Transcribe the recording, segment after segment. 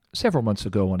Several months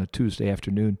ago on a Tuesday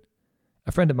afternoon,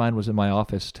 a friend of mine was in my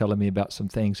office telling me about some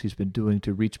things he's been doing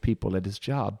to reach people at his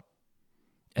job.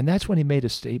 And that's when he made a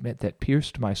statement that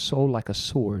pierced my soul like a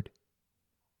sword.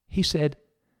 He said,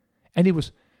 and he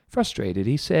was frustrated,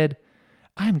 he said,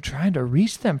 "I'm trying to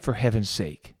reach them for heaven's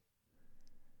sake."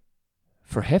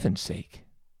 For heaven's sake.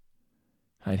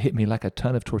 It hit me like a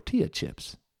ton of tortilla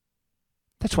chips.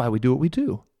 That's why we do what we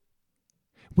do.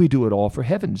 We do it all for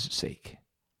heaven's sake.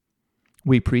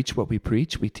 We preach what we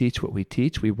preach, we teach what we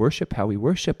teach, we worship how we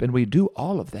worship, and we do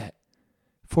all of that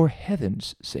for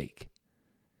heaven's sake.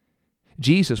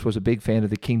 Jesus was a big fan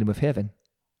of the kingdom of heaven.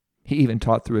 He even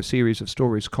taught through a series of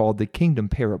stories called the Kingdom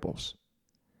Parables.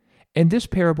 And this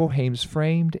parable hangs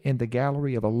framed in the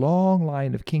gallery of a long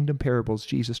line of kingdom parables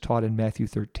Jesus taught in Matthew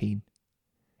 13.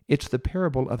 It's the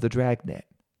parable of the dragnet.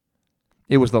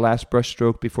 It was the last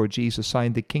brushstroke before Jesus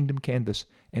signed the kingdom canvas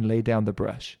and laid down the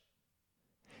brush.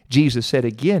 Jesus said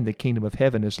again, the kingdom of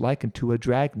heaven is likened to a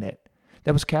dragnet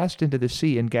that was cast into the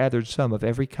sea and gathered some of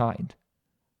every kind.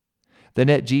 The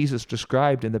net Jesus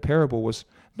described in the parable was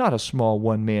not a small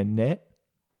one-man net.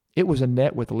 It was a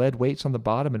net with lead weights on the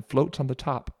bottom and floats on the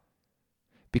top,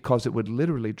 because it would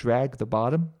literally drag the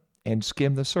bottom and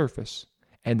skim the surface,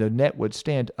 and the net would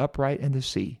stand upright in the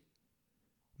sea.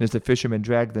 As the fishermen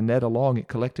dragged the net along, it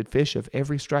collected fish of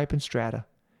every stripe and strata.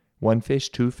 1 fish,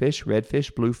 2 fish, red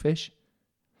fish, blue fish.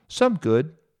 Some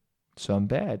good, some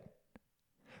bad.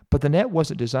 But the net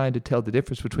wasn't designed to tell the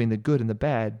difference between the good and the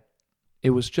bad.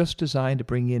 It was just designed to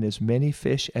bring in as many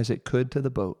fish as it could to the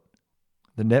boat.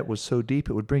 The net was so deep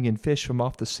it would bring in fish from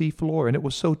off the sea floor, and it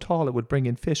was so tall it would bring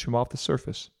in fish from off the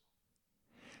surface.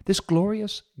 This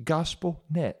glorious gospel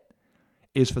net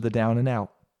is for the down and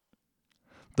out.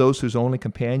 Those whose only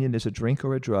companion is a drink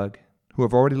or a drug, who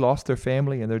have already lost their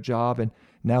family and their job and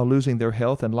now losing their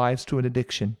health and lives to an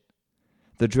addiction.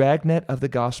 The dragnet of the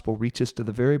gospel reaches to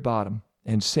the very bottom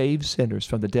and saves sinners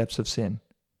from the depths of sin.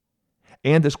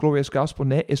 And this glorious gospel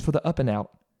net is for the up and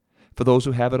out, for those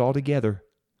who have it all together.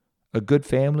 A good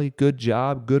family, good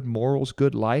job, good morals,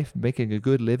 good life, making a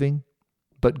good living.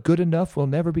 But good enough will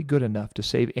never be good enough to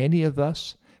save any of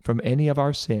us from any of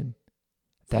our sin.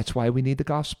 That's why we need the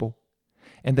gospel.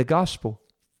 And the gospel,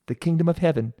 the kingdom of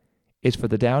heaven, is for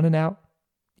the down and out.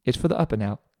 It's for the up and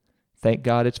out. Thank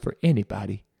God it's for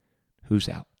anybody who's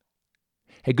out.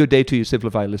 Hey, good day to you,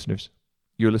 Simplify listeners.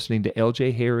 You're listening to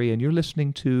L.J. Harry, and you're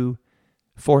listening to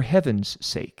For Heaven's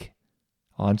Sake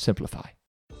on Simplify.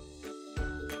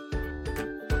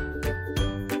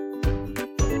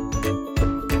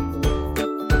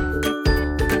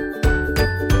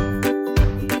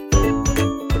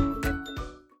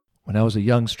 When I was a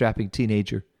young, strapping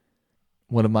teenager,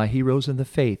 one of my heroes in the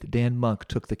faith, Dan Monk,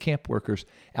 took the camp workers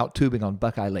out tubing on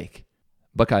Buckeye Lake.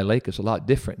 Buckeye Lake is a lot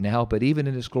different now, but even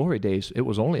in its glory days, it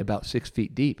was only about 6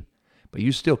 feet deep, but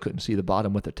you still couldn't see the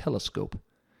bottom with a telescope.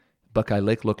 Buckeye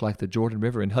Lake looked like the Jordan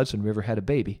River and Hudson River had a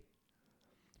baby.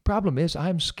 Problem is,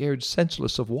 I'm scared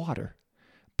senseless of water,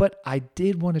 but I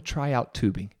did want to try out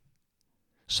tubing.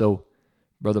 So,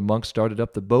 Brother Monk started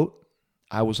up the boat.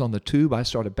 I was on the tube. I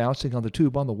started bouncing on the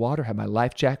tube on the water, had my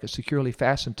life jacket securely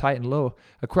fastened tight and low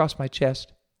across my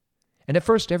chest. And at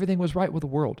first, everything was right with the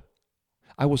world.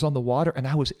 I was on the water, and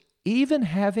I was even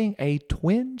having a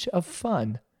twinge of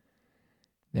fun.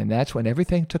 And that's when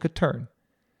everything took a turn.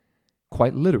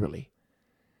 Quite literally.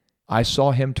 I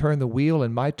saw him turn the wheel,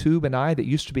 and my tube and I that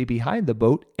used to be behind the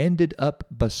boat ended up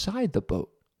beside the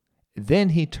boat. Then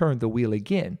he turned the wheel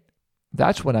again.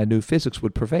 That's when I knew physics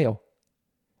would prevail.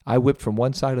 I whipped from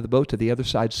one side of the boat to the other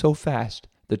side so fast,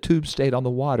 the tube stayed on the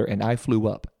water and I flew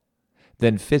up.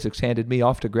 Then physics handed me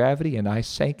off to gravity, and I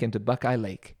sank into Buckeye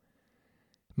Lake.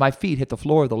 My feet hit the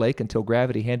floor of the lake until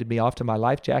gravity handed me off to my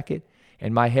life jacket,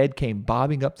 and my head came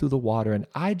bobbing up through the water, and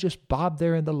I just bobbed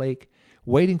there in the lake,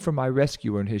 waiting for my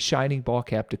rescuer in his shining ball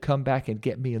cap to come back and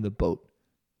get me in the boat.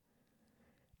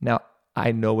 Now,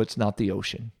 I know it's not the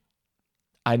ocean.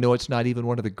 I know it's not even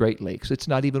one of the Great Lakes. It's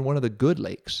not even one of the good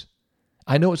lakes.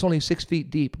 I know it's only 6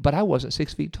 feet deep, but I wasn't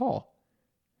 6 feet tall.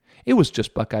 It was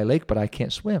just Buckeye Lake, but I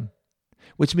can't swim,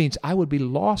 which means I would be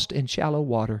lost in shallow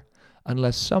water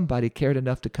unless somebody cared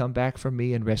enough to come back for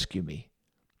me and rescue me.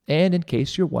 And in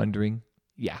case you're wondering,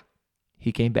 yeah,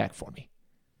 he came back for me.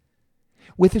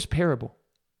 With this parable,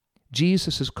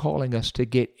 Jesus is calling us to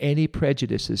get any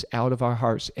prejudices out of our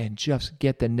hearts and just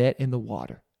get the net in the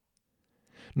water.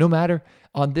 No matter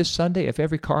on this Sunday, if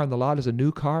every car on the lot is a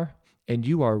new car and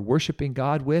you are worshiping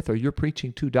God with, or you're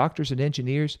preaching to doctors and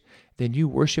engineers, then you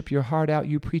worship your heart out,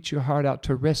 you preach your heart out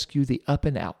to rescue the up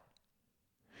and out.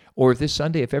 Or if this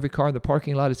Sunday, if every car in the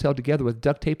parking lot is held together with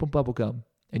duct tape and bubble gum,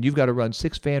 and you've got to run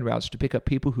 6 van routes to pick up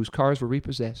people whose cars were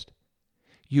repossessed.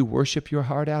 You worship your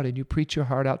heart out and you preach your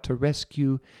heart out to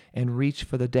rescue and reach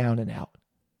for the down and out.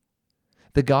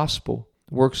 The gospel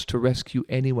works to rescue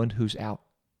anyone who's out.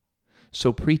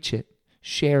 So preach it,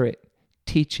 share it,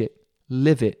 teach it,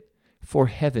 live it for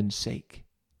heaven's sake.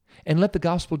 And let the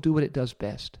gospel do what it does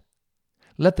best.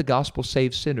 Let the gospel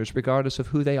save sinners regardless of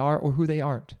who they are or who they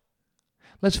aren't.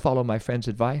 Let's follow my friend's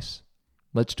advice.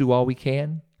 Let's do all we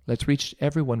can. Let's reach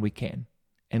everyone we can.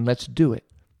 And let's do it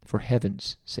for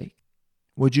heaven's sake.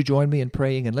 Would you join me in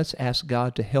praying, and let's ask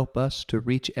God to help us to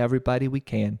reach everybody we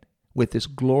can with this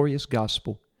glorious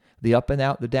gospel, the up and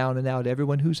out, the down and out,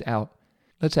 everyone who's out.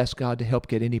 Let's ask God to help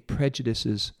get any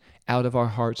prejudices out of our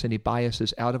hearts, any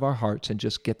biases out of our hearts, and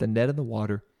just get the net in the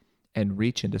water and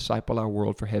reach and disciple our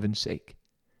world for heaven's sake.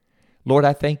 Lord,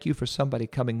 I thank you for somebody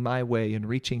coming my way and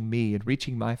reaching me and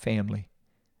reaching my family.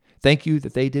 Thank you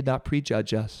that they did not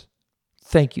prejudge us.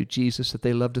 Thank you, Jesus, that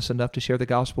they loved us enough to share the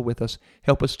gospel with us.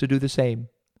 Help us to do the same.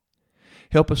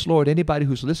 Help us, Lord, anybody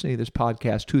who's listening to this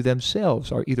podcast who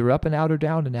themselves are either up and out or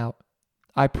down and out.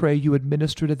 I pray you would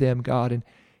minister to them, God, and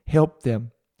help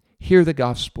them hear the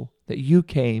gospel, that you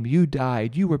came, you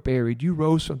died, you were buried, you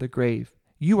rose from the grave,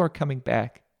 you are coming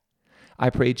back. I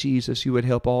pray, Jesus, you would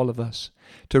help all of us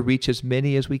to reach as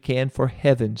many as we can for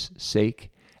heaven's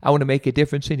sake. I want to make a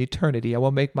difference in eternity. I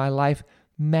want to make my life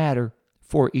matter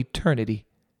for eternity.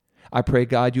 I pray,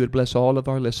 God, you would bless all of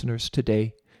our listeners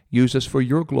today. Use us for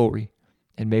your glory,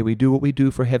 and may we do what we do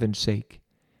for heaven's sake.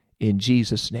 In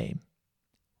Jesus' name,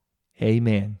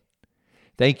 amen.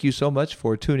 Thank you so much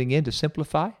for tuning in to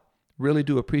Simplify. Really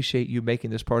do appreciate you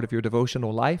making this part of your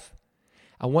devotional life.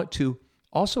 I want to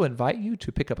also invite you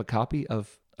to pick up a copy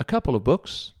of a couple of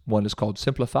books. One is called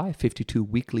Simplify, 52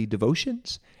 Weekly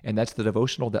Devotions, and that's the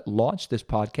devotional that launched this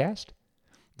podcast.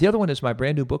 The other one is my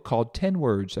brand new book called 10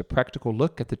 Words, A Practical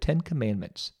Look at the 10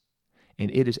 Commandments,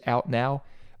 and it is out now.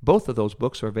 Both of those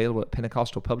books are available at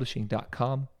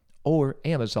pentecostalpublishing.com or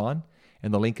Amazon,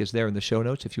 and the link is there in the show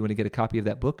notes if you want to get a copy of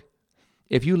that book.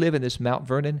 If you live in this Mount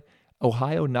Vernon,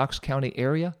 Ohio, Knox County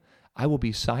area, I will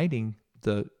be signing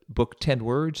the book 10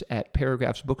 Words at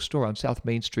Paragraphs Bookstore on South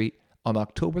Main Street on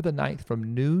October the 9th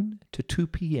from noon to 2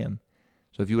 p.m.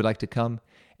 So if you would like to come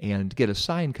and get a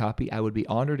signed copy, I would be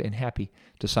honored and happy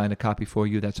to sign a copy for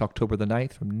you. That's October the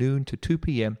 9th from noon to 2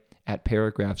 p.m. at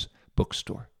Paragraphs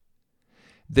Bookstore.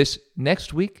 This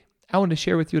next week, I want to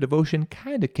share with you a devotion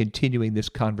kind of continuing this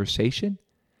conversation,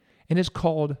 and it's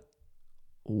called,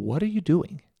 What Are You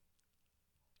Doing?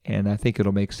 And I think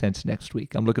it'll make sense next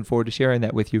week. I'm looking forward to sharing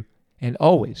that with you, and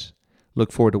always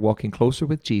look forward to walking closer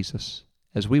with Jesus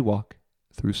as we walk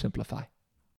through Simplify.